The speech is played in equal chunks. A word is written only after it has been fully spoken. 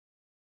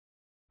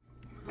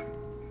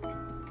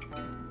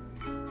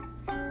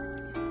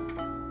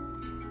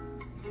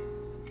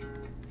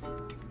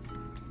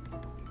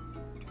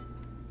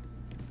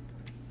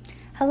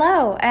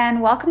Hello,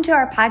 and welcome to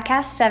our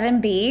podcast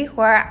 7B,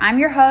 where I'm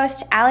your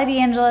host, Allie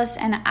DeAngelis,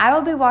 and I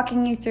will be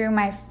walking you through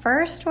my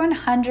first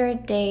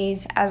 100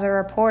 days as a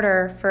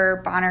reporter for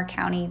Bonner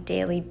County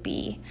Daily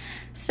Bee.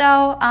 So,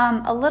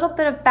 a little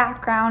bit of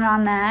background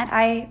on that.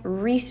 I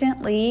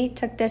recently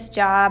took this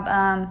job,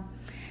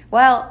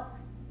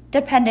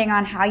 depending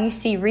on how you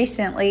see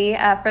recently,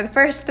 for the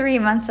first 3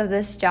 months of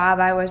this job,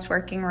 I was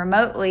working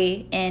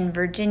remotely in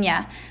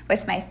Virginia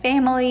with my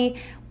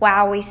family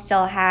while we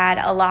still had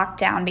a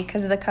lockdown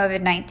because of the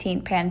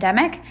COVID-19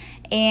 pandemic.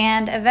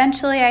 And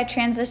eventually I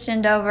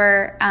transitioned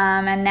over,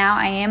 and now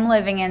I am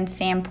living in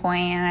Sandpoint,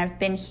 and I've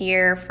been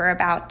here for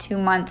about 2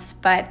 months,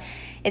 but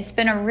it's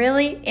been a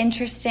really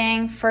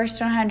interesting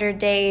first 100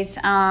 days.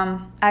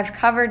 I've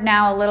covered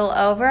now a little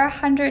over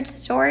 100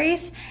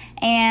 stories,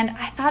 and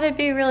I thought it'd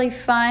be really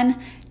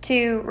fun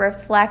to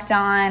reflect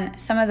on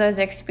some of those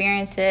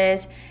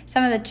experiences,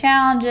 some of the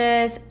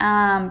challenges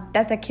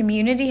that the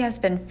community has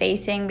been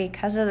facing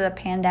because of the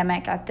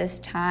pandemic at this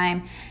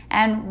time,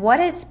 and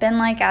what it's been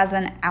like as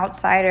an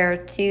outsider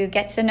to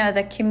get to know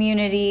the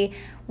community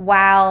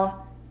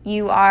while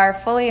you are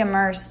fully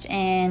immersed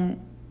in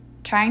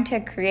trying to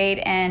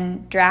create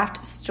and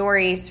draft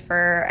stories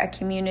for a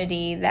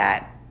community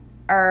that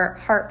are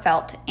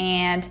heartfelt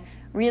and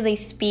really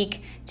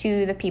speak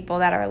to the people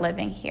that are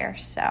living here.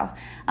 So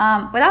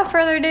without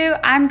further ado,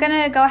 I'm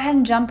going to go ahead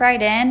and jump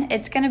right in.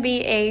 It's going to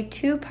be a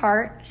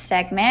 2-part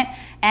segment.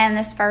 And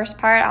this first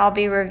part, I'll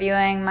be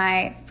reviewing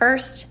my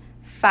first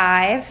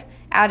 5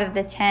 out of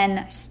the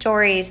 10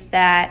 stories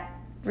that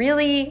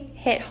really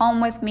hit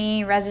home with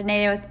me,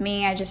 resonated with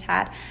me. I just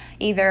had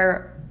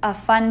either a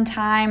fun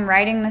time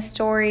writing the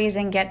stories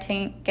and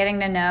getting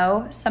to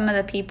know some of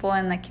the people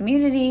in the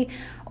community,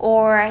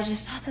 or I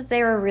just thought that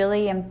they were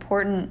really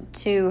important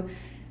to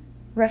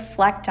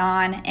reflect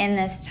on in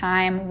this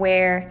time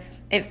where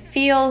it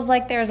feels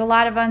like there's a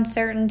lot of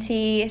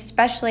uncertainty,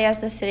 especially as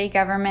the city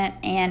government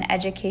and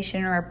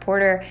education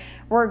reporter.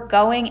 We're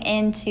going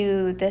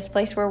into this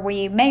place where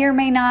we may or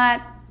may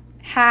not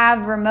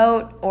have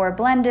remote or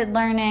blended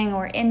learning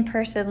or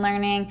in-person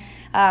learning.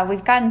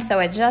 We've gotten so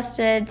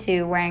adjusted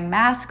to wearing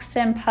masks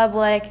in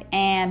public,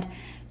 and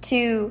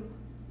to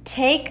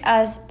take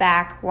us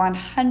back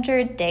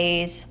 100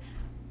 days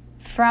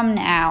from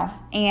now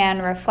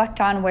and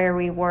reflect on where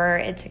we were.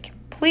 It's a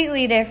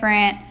completely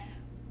different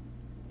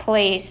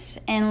place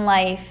in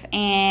life,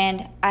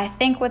 and I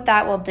think what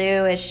that will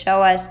do is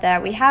show us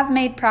that we have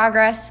made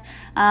progress,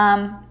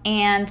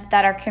 and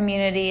that our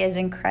community is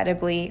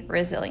incredibly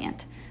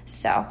resilient.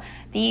 So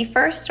the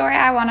first story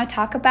I want to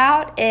talk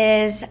about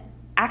is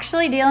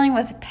actually dealing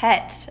with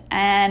pets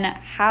and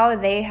how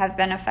they have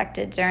been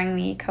affected during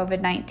the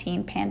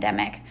COVID-19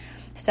 pandemic.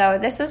 So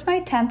this was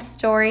my 10th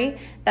story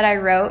that I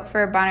wrote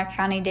for Bonner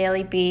County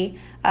Daily Bee.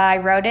 I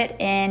wrote it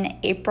on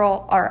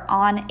April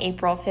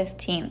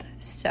 15th.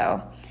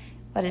 So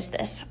what is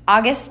this?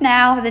 August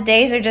now. The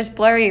days are just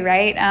blurry,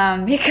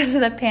 right? Because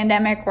of the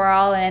pandemic, we're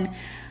all in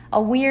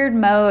a weird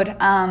mode.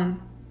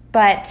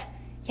 But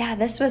yeah,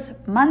 this was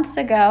 4 months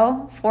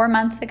ago,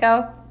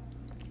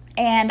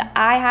 and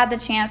I had the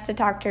chance to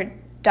talk to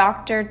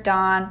Dr.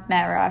 Dawn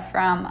Mehra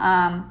from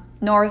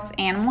North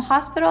Animal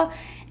Hospital,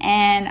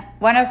 and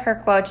one of her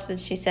quotes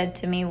that she said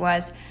to me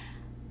was,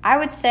 "I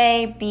would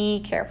say be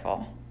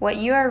careful. What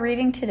you are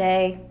reading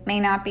today may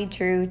not be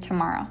true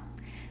tomorrow.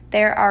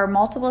 There are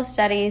multiple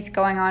studies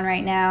going on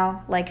right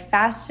now, like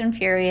Fast and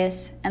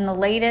Furious, and the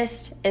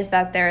latest is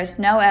that there is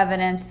no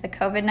evidence the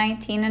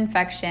COVID-19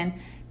 infection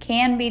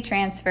can be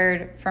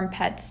transferred from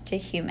pets to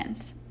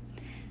humans."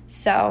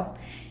 So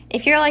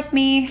if you're like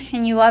me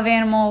and you love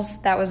animals,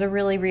 that was a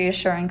really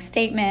reassuring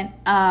statement.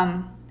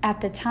 At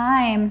the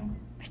time,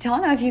 I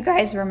don't know if you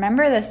guys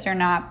remember this or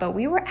not, but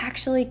we were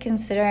actually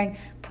considering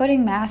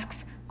putting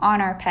masks on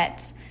our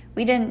pets.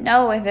 We didn't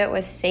know if it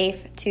was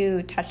safe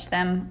to touch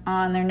them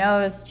on their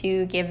nose,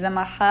 to give them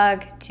a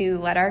hug, to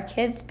let our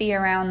kids be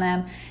around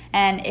them,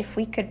 and if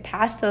we could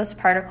pass those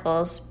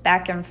particles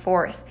back and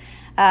forth.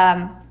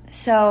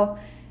 So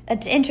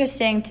it's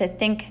interesting to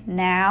think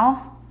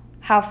now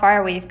how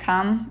far we've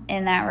come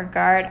in that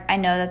regard. I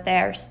know that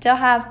there still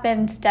have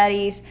been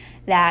studies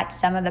that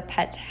some of the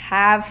pets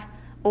have,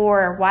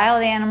 or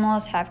wild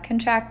animals have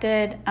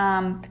contracted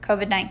the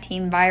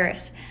COVID-19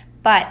 virus.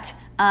 But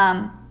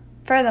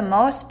for the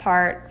most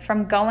part,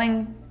 from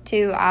going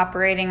to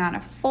operating on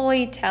a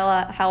fully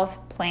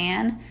telehealth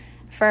plan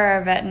for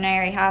a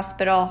veterinary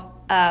hospital,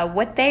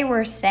 what they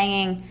were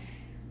saying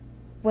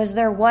was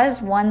there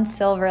was one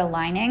silver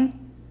lining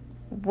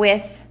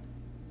with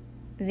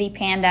the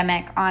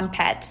pandemic on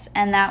pets,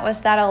 and that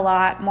was that a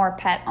lot more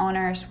pet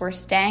owners were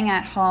staying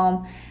at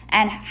home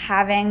and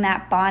having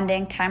that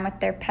bonding time with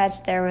their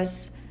pets. There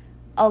was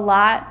a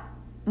lot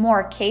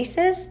more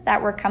cases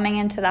that were coming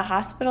into the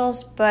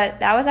hospitals, but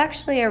that was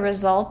actually a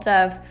result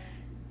of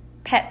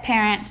pet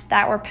parents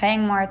that were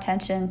paying more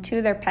attention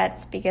to their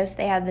pets because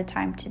they had the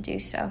time to do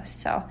so.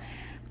 So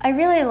I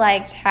really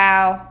liked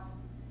how,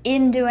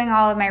 in doing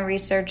all of my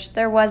research,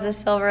 there was a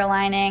silver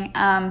lining.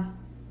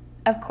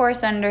 Of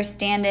course,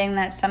 understanding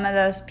that some of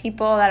those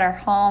people that are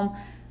home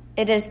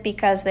it is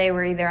because they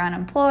were either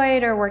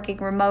unemployed or working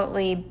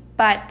remotely,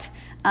 but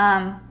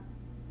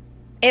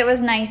it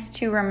was nice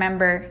to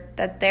remember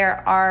that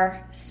there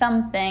are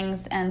some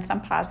things and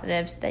some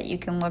positives that you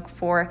can look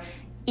for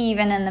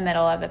even in the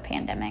middle of a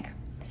pandemic.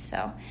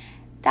 So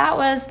that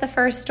was the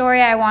first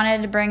story I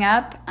wanted to bring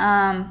up.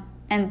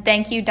 And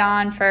thank you,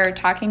 Dawn, for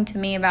talking to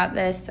me about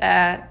this.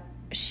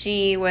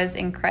 She was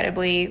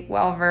incredibly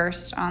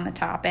well-versed on the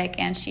topic,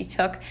 and she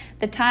took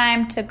the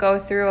time to go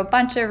through a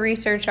bunch of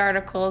research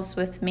articles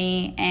with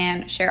me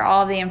and share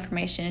all the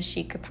information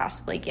she could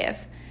possibly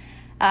give.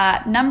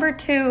 Number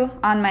 2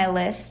 on my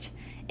list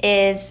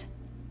is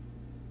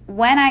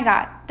when I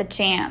got the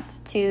chance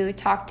to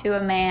talk to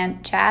a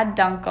man, Chad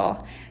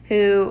Dunkel,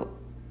 who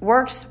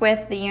works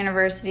with the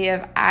University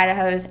of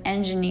Idaho's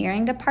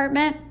engineering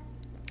department,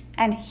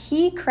 and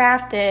he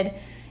crafted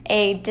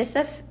a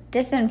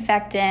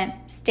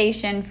disinfectant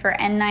station for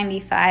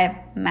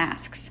N95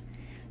 masks.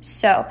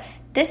 So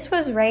this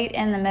was right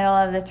in the middle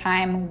of the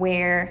time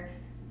where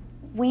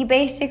we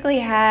basically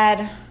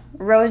had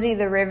Rosie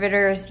the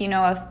Riveters,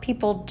 of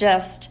people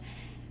just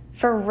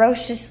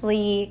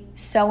ferociously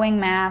sewing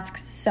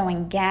masks,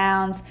 sewing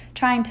gowns,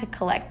 trying to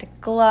collect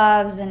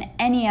gloves and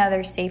any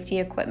other safety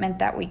equipment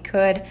that we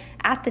could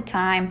at the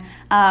time.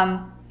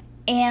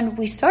 And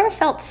we sort of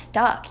felt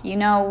stuck.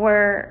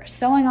 We're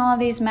sewing all of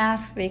these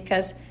masks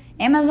because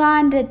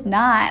Amazon did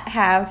not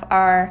have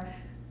our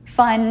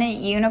fun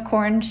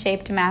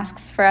unicorn-shaped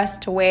masks for us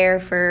to wear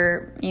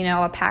for,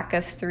 a pack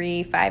of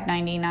 3,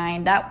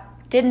 $5.99. That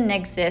didn't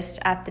exist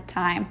at the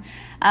time.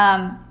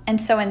 And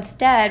so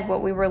instead,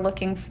 what we were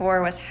looking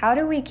for was how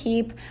do we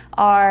keep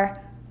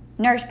our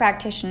nurse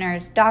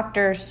practitioners,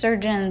 doctors,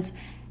 surgeons,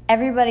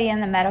 everybody in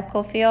the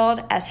medical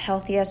field as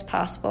healthy as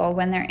possible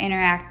when they're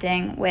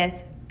interacting with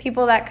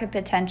people that could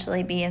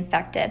potentially be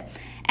infected.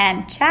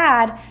 And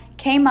Chad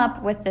came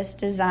up with this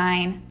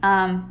design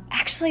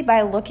actually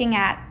by looking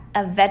at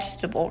a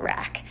vegetable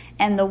rack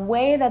and the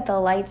way that the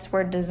lights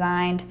were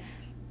designed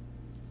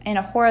in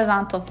a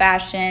horizontal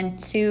fashion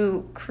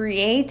to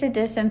create a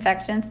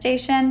disinfectant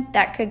station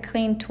that could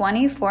clean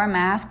 24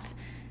 masks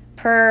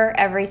per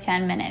every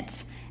 10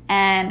 minutes.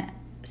 And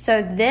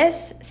so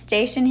this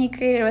station he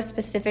created was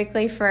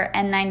specifically for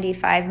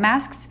N95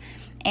 masks,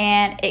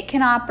 and it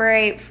can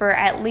operate for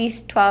at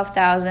least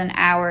 12,000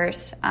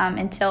 hours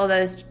until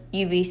those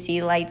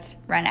UVC lights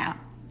run out.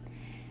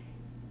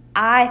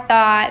 I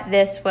thought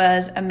this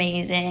was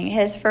amazing.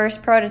 His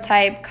first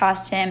prototype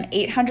cost him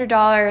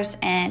 $800,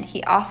 and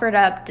he offered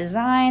up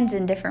designs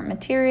and different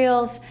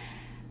materials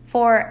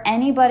for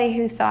anybody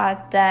who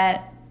thought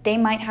that they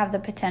might have the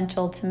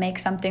potential to make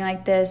something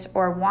like this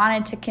or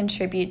wanted to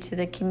contribute to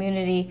the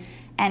community.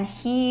 And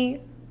he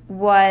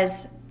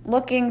was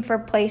looking for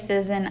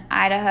places in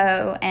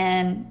Idaho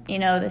and,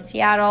 the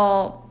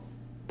Seattle,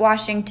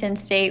 Washington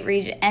State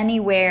region,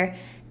 anywhere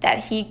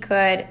that he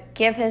could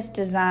give his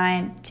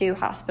design to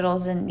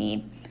hospitals in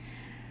need.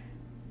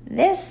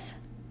 This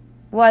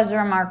was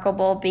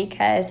remarkable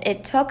because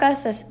it took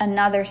us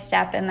another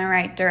step in the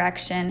right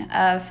direction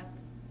of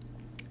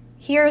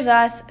here's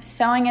us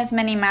sewing as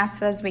many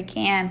masks as we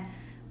can,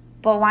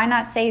 but why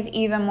not save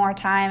even more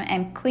time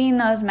and clean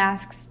those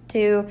masks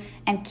too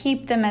and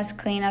keep them as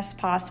clean as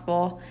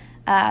possible.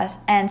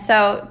 And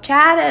so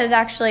Chad is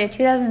actually a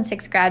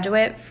 2006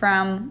 graduate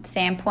from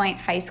Sandpoint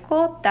High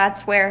School.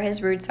 That's where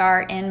his roots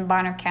are in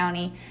Bonner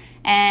County.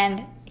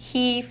 And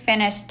he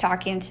finished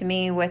talking to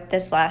me with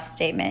this last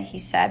statement. He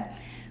said,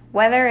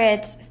 whether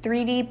it's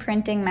 3D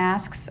printing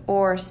masks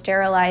or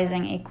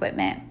sterilizing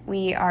equipment,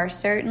 we are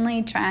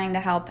certainly trying to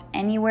help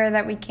anywhere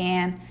that we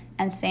can,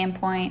 and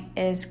Sandpoint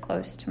is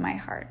close to my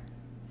heart.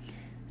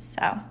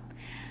 So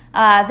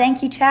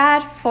thank you,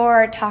 Chad,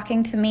 for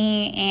talking to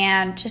me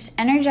and just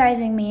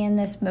energizing me in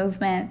this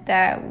movement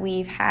that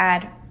we've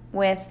had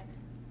with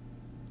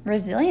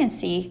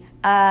resiliency.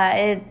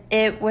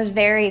 It was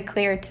very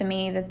clear to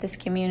me that this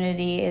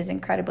community is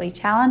incredibly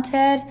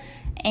talented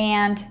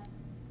and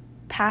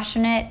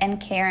passionate and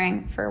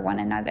caring for one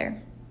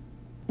another.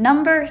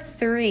 Number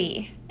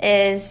 3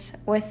 is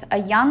with a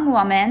young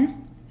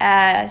woman,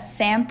 a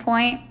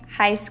Sandpoint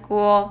High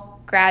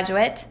School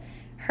graduate.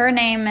 Her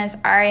name is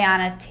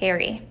Ariana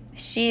Terry.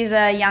 She's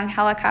a young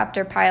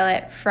helicopter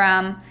pilot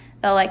from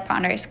the Lake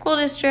Pend School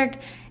District,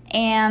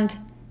 and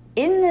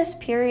in this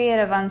period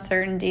of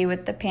uncertainty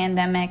with the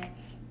pandemic,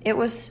 it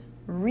was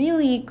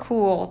really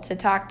cool to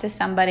talk to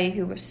somebody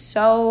who was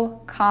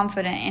so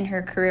confident in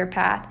her career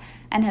path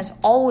and has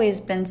always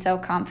been so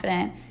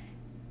confident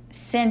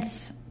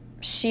since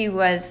she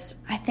was,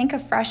 I think, a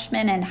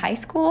freshman in high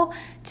school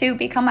to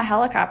become a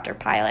helicopter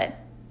pilot.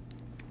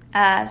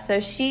 So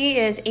she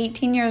is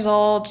 18 years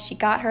old. She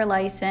got her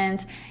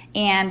license,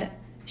 and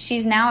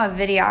she's now a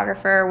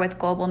videographer with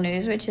Global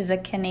News, which is a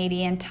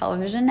Canadian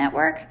television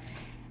network.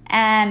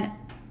 And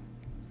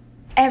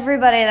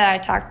everybody that I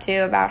talked to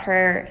about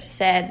her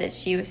said that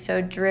she was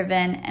so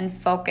driven and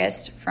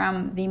focused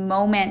from the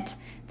moment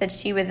that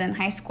she was in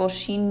high school.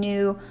 She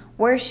knew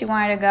where she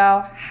wanted to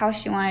go, how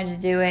she wanted to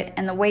do it,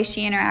 and the way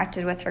she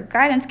interacted with her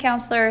guidance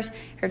counselors,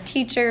 her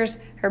teachers,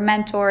 her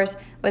mentors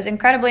was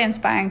incredibly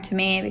inspiring to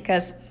me,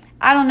 because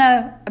I don't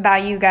know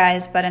about you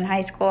guys, but in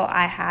high school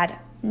I had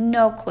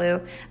no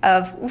clue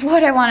of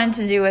what I wanted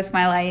to do with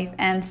my life.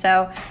 And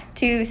so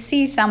to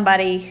see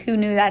somebody who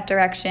knew that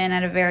direction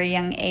at a very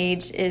young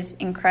age is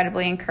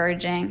incredibly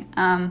encouraging.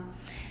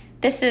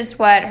 This is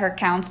what her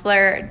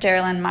counselor,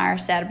 Geraldine Meyer,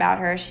 said about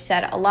her. She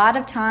said, "A lot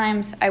of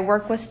times I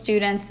work with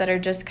students that are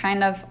just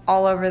kind of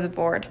all over the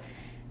board.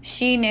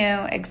 She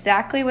knew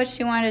exactly what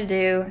she wanted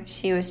to do.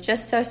 She was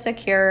just so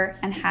secure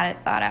and had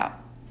it thought out."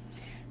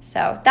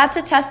 So that's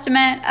a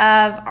testament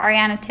of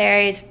Ariana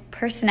Terry's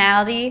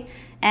personality.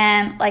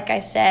 And like I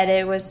said,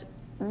 it was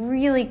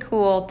really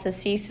cool to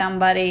see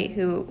somebody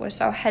who was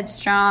so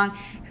headstrong,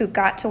 who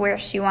got to where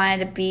she wanted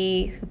to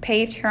be, who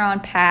paved her own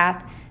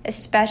path,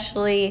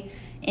 especially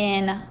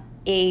in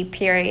a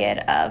period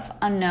of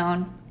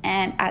unknown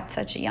and at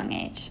such a young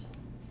age.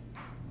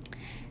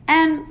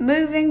 And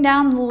moving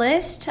down the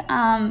list,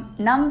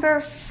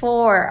 number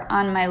 4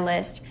 on my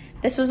list.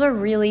 This was a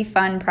really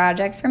fun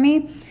project for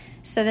me.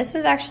 So this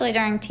was actually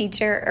during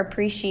Teacher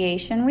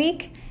Appreciation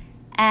Week.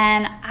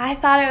 And I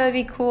thought it would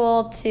be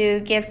cool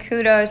to give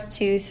kudos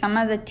to some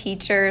of the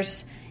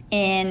teachers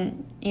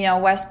in,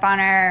 West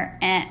Bonner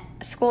and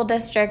School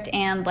District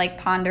and Lake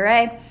Pend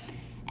Oreille,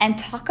 and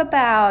talk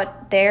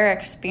about their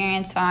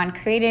experience on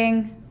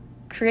creating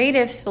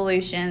creative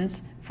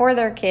solutions for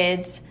their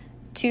kids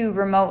to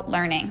remote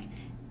learning.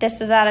 This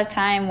was at a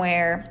time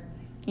where,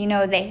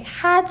 they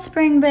had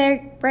spring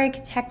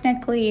break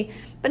technically,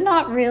 but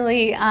not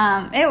really.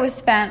 It was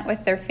spent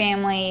with their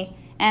family,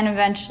 and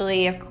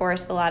eventually, of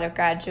course, a lot of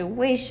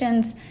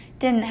graduations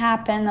didn't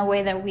happen the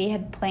way that we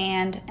had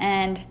planned.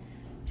 And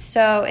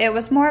so it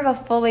was more of a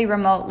fully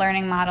remote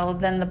learning model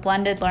than the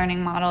blended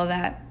learning model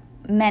that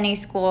many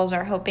schools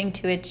are hoping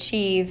to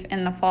achieve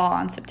in the fall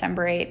on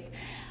September 8th.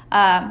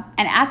 And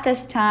at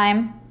this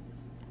time,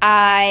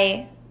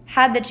 I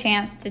had the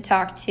chance to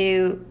talk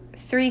to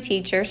 3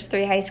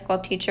 high school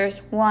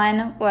teachers.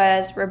 One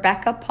was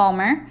Rebecca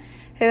Palmer,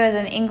 who is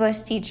an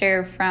English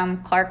teacher from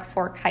Clark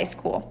Fork High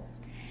School.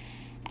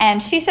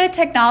 And she said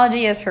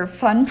technology is her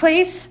fun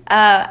place.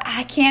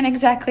 I can't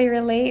exactly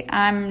relate.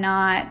 I'm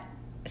not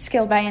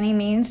skilled by any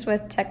means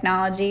with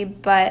technology,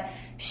 but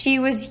she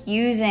was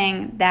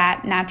using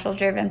that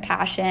natural-driven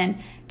passion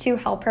to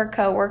help her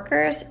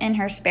coworkers in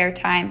her spare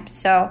time.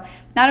 So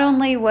not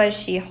only was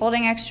she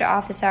holding extra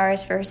office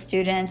hours for her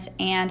students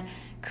and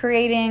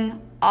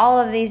creating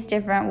all of these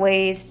different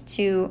ways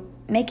to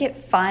make it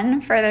fun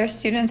for their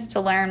students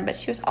to learn, but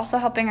she was also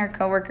helping her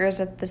coworkers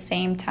at the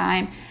same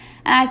time.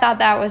 And I thought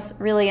that was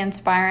really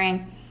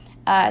inspiring.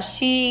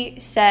 She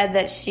said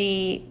that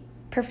she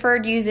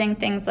preferred using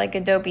things like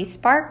Adobe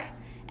Spark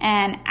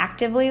and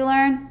Actively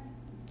Learn,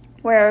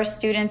 where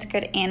students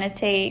could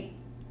annotate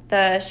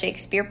the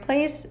Shakespeare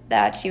plays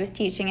that she was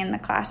teaching in the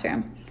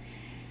classroom.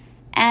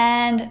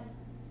 And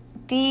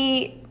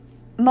the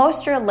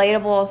most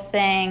relatable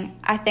thing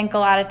I think a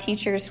lot of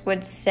teachers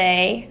would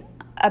say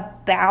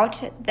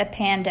about the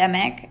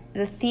pandemic,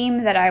 the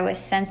theme that I was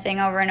sensing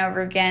over and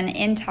over again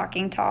in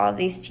talking to all of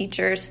these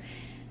teachers,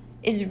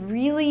 is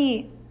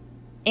really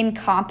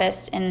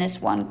encompassed in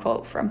this one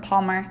quote from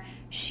Palmer.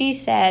 She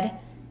said,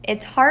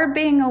 "It's hard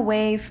being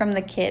away from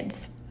the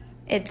kids.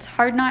 It's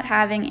hard not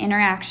having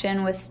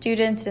interaction with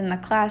students in the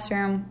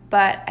classroom,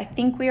 but I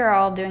think we are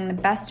all doing the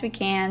best we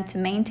can to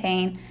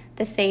maintain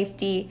the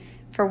safety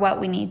for what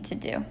we need to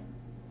do."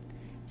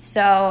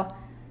 So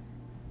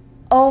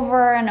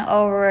over and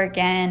over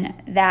again,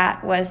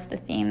 that was the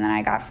theme that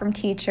I got from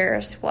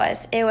teachers.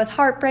 It was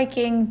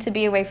heartbreaking to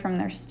be away from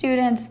their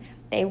students.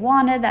 They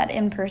wanted that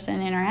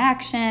in-person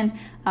interaction,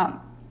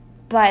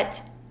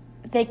 but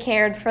they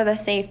cared for the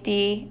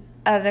safety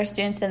of their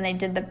students, and they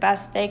did the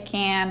best they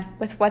can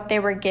with what they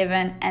were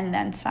given and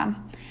then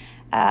some.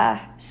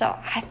 So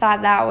I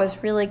thought that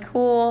was really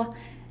cool.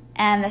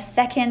 And the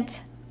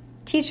second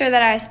teacher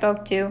that I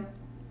spoke to,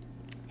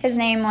 his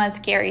name was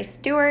Gary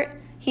Stewart.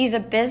 He's a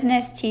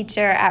business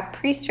teacher at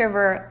Priest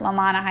River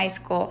Lamana High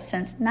School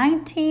since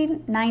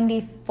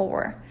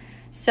 1994.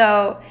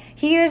 So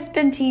he has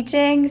been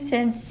teaching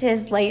since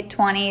his late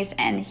 20s,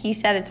 and he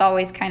said it's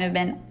always kind of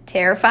been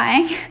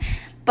terrifying.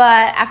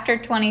 But after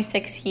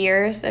 26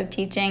 years of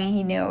teaching,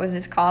 he knew it was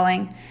his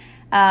calling.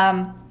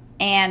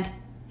 And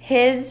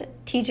his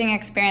teaching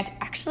experience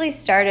actually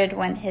started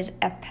when his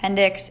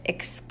appendix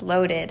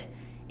exploded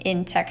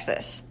in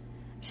Texas.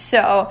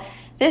 So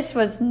this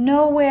was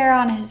nowhere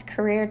on his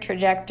career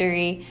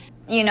trajectory,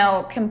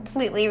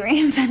 completely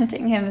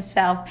reinventing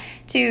himself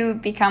to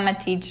become a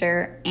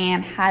teacher,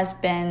 and has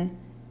been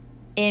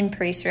in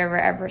Priest River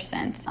ever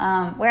since.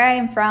 Where I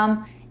am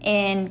from,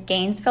 in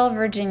Gainesville,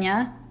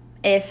 Virginia,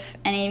 if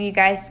any of you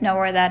guys know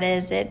where that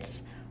is,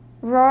 it's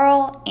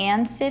rural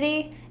and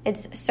city.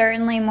 It's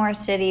certainly more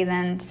city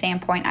than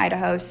Sandpoint,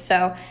 Idaho.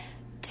 So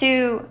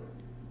to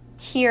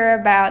hear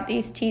about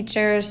these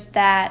teachers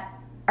that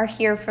are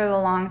here for the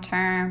long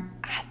term,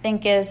 I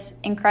think is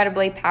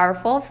incredibly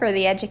powerful for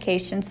the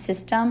education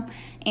system,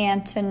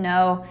 and to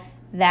know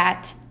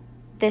that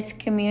this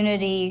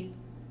community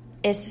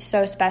is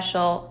so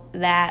special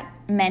that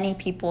many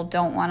people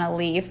don't want to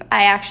leave.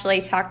 I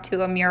actually talked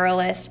to a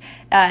muralist,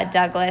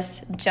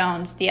 Douglas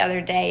Jones, the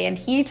other day, and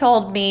he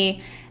told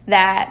me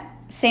that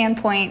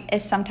Sandpoint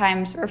is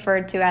sometimes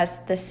referred to as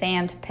the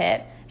sand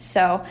pit.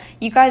 So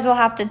you guys will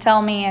have to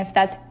tell me if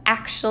that's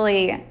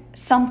actually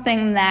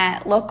something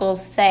that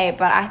locals say,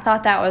 but I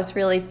thought that was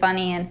really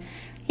funny. And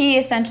he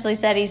essentially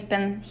said he's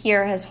been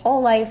here his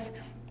whole life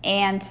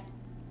and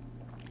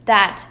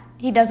that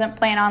he doesn't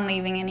plan on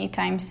leaving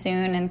anytime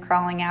soon and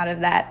crawling out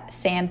of that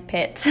sand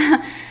pit.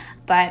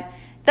 But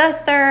the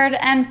third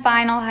and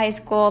final high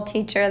school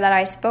teacher that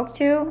I spoke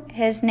to,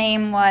 his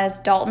name was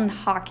Dalton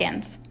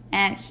Hawkins,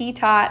 and he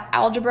taught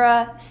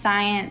algebra,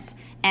 science,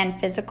 and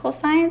physical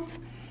science.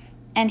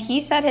 And he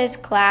said his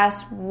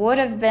class would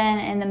have been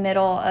in the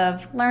middle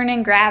of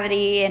learning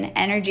gravity and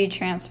energy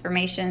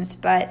transformations,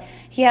 but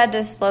he had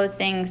to slow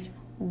things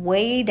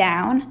way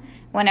down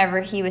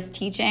whenever he was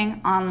teaching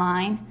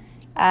online.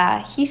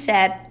 He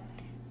said,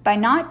 by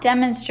not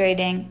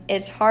demonstrating,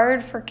 it's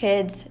hard for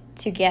kids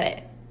to get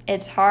it.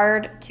 It's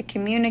hard to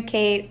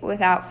communicate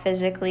without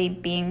physically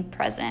being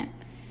present.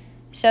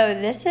 So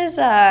this is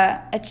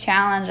a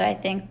challenge, I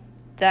think,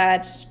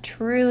 that's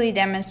truly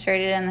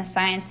demonstrated in the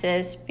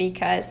sciences,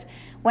 because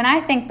when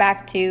I think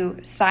back to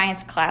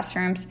science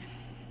classrooms,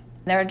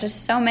 there are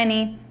just so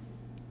many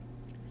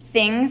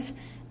things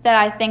that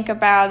I think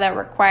about that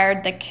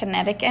required the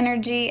kinetic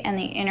energy and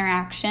the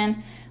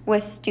interaction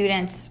with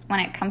students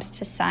when it comes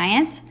to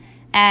science.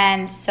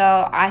 And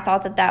so I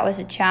thought that that was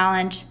a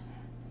challenge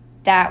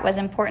that was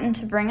important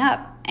to bring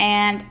up,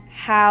 and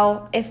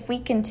how if we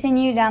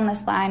continue down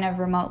this line of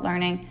remote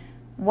learning,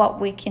 what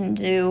we can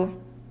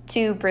do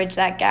to bridge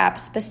that gap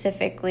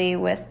specifically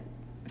with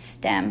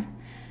STEM.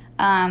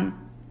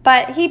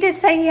 But he did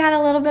say he had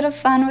a little bit of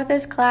fun with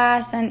his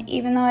class, and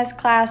even though his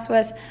class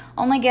was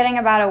only getting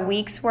about a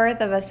week's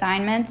worth of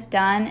assignments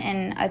done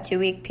in a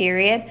 2-week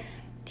period,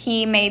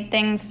 he made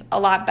things a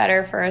lot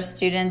better for his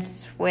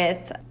students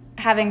with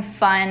having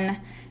fun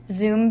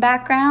Zoom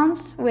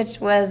backgrounds, which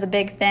was a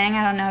big thing.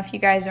 I don't know if you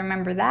guys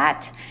remember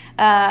that.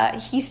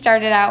 He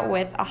started out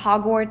with a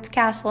Hogwarts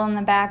castle in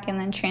the back and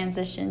then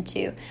transitioned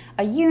to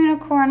a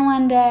unicorn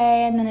one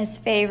day, and then his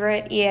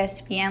favorite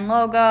ESPN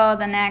logo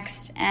the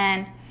next,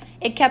 and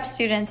it kept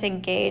students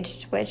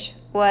engaged, which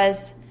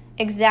was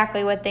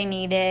exactly what they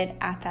needed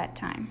at that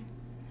time.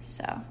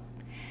 So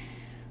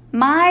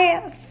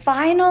my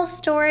final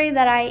story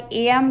that I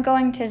am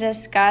going to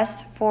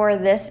discuss for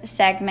this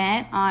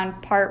segment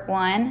on part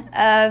 1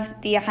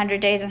 of the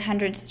 100 Days and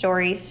 100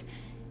 Stories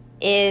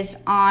is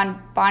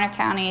on Bonner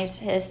County's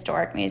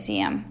Historic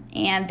Museum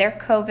and their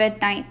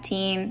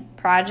COVID-19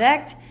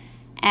 project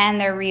and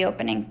their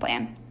reopening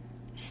plan.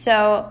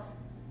 So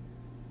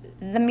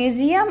the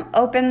museum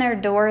opened their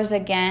doors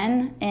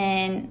again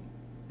in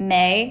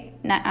May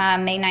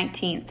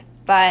 19th,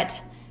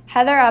 but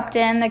Heather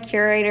Upton, the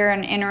curator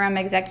and interim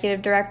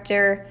executive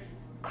director,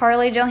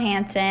 Carly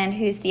Johansson,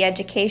 who's the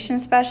education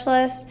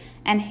specialist,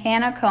 and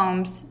Hannah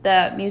Combs,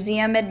 the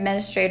museum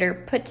administrator,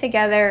 put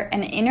together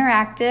an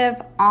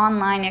interactive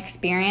online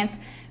experience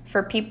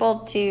for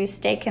people to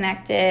stay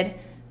connected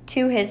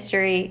to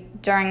history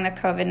during the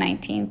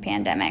COVID-19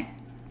 pandemic.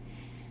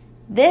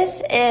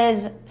 This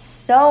is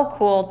so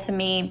cool to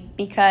me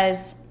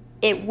because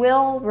it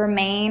will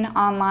remain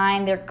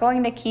online. They're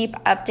going to keep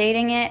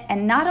updating it.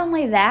 And not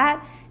only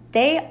that,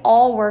 they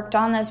all worked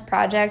on this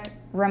project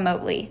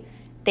remotely.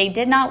 They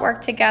did not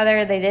work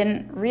together. They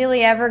didn't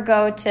really ever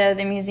go to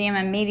the museum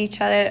and meet each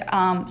other.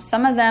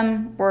 Some of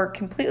them were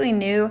completely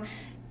new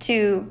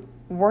to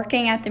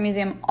working at the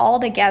museum all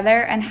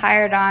together and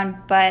hired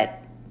on,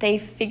 but they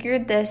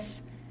figured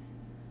this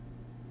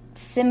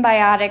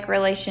symbiotic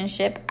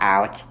relationship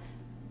out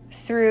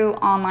through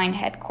online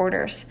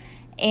headquarters.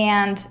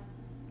 And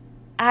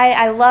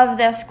I love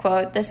this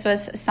quote. This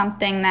was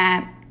something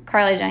that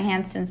Carly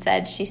Johansson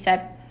said. She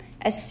said,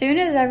 "As soon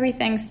as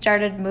everything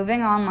started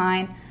moving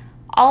online,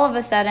 all of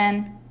a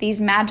sudden, these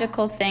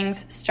magical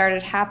things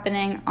started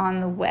happening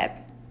on the web.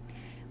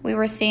 We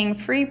were seeing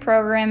free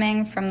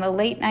programming from the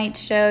late night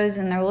shows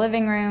in their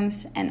living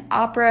rooms and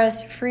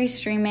operas free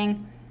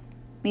streaming,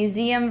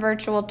 museum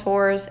virtual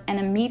tours, and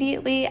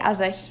immediately as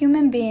a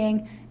human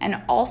being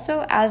and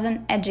also as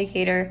an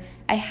educator,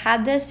 I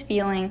had this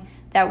feeling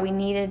that we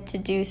needed to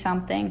do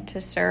something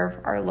to serve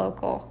our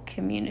local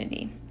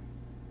community."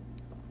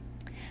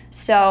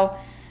 So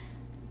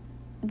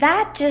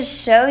that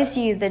just shows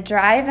you the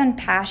drive and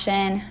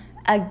passion,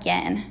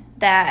 again,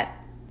 that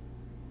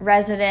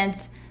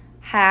residents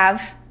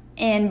have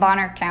in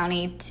Bonner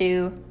County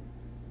to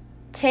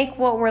take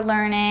what we're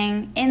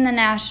learning in the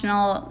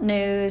national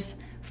news,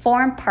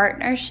 form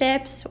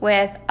partnerships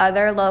with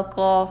other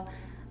local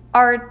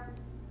art,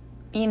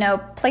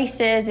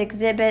 places,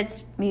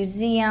 exhibits,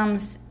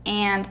 museums,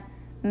 and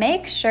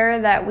make sure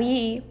that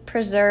we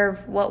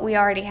preserve what we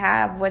already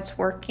have, what's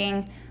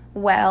working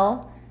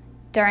well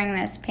during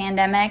this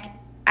pandemic,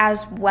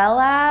 as well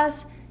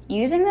as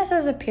using this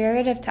as a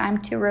period of time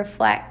to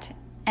reflect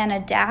and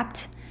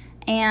adapt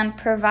and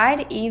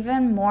provide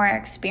even more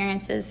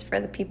experiences for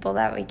the people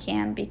that we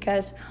can.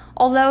 Because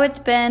although it's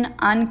been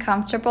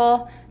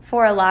uncomfortable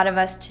for a lot of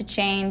us to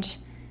change,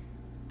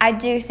 I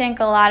do think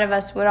a lot of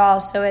us would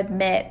also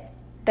admit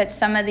that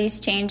some of these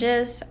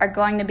changes are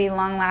going to be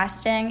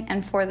long-lasting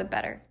and for the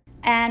better.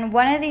 And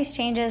one of these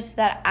changes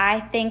that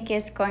I think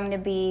is going to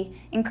be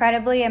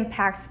incredibly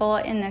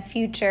impactful in the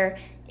future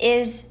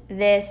is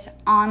this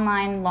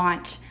online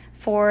launch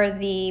for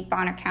the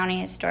Bonner County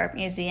Historic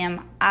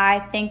Museum. I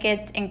think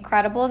it's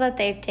incredible that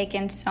they've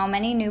taken so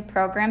many new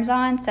programs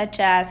on, such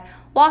as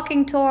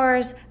walking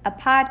tours, a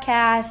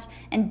podcast,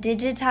 and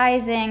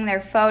digitizing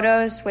their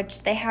photos,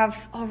 which they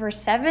have over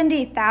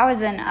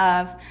 70,000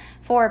 of,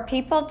 for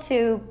people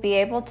to be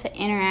able to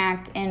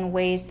interact in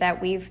ways that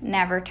we've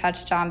never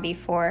touched on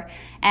before.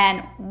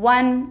 And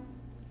one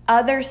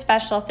other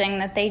special thing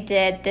that they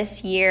did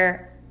this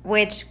year,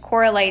 which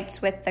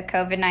correlates with the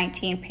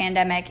COVID-19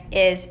 pandemic,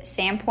 is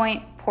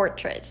Sandpoint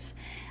portraits.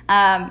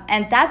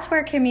 And that's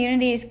where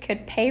communities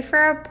could pay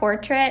for a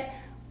portrait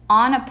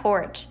on a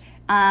porch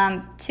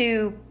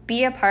to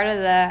be a part of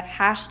the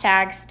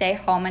hashtag Stay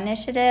Home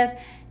initiative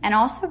and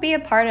also be a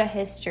part of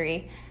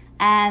history.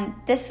 And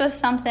this was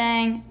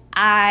something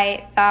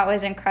I thought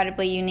was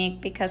incredibly unique,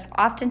 because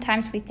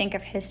oftentimes we think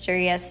of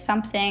history as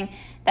something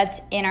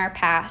that's in our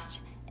past,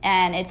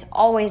 and it's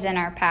always in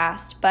our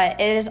past,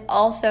 but it is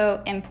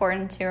also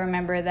important to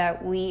remember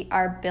that we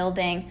are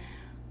building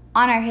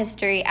on our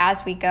history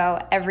as we go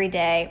every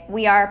day.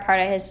 We are a part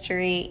of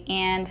history,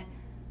 and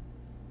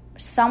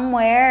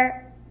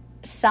somewhere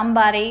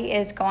somebody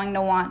is going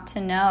to want to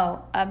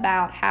know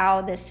about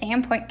how the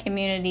Sandpoint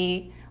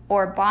community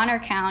or Bonner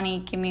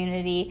County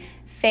community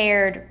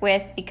fared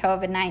with the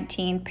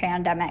COVID-19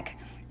 pandemic.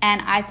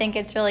 And I think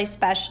it's really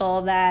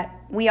special that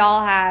we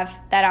all have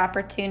that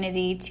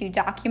opportunity to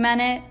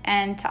document it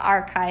and to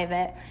archive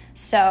it.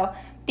 So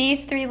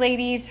these three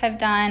ladies have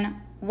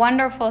done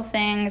wonderful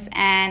things,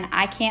 and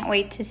I can't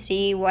wait to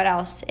see what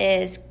else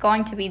is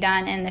going to be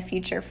done in the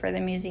future for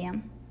the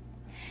museum.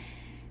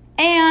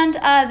 And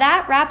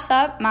that wraps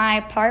up my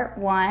part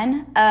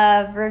 1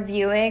 of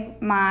reviewing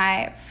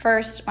my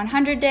first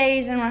 100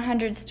 days and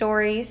 100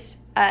 stories.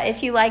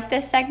 If you like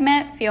this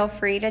segment, feel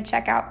free to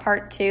check out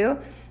part 2,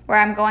 where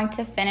I'm going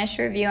to finish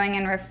reviewing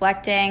and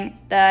reflecting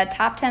the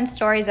top 10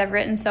 stories I've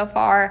written so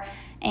far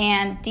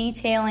and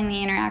detailing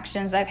the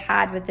interactions I've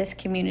had with this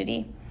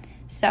community.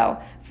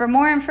 So for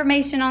more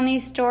information on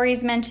these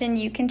stories mentioned,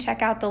 you can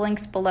check out the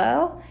links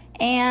below.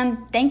 And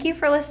thank you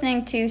for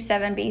listening to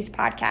 7B's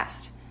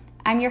podcast.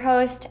 I'm your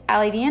host,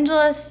 Allie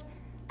DeAngelis,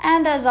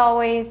 and as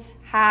always,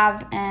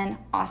 have an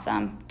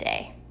awesome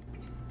day.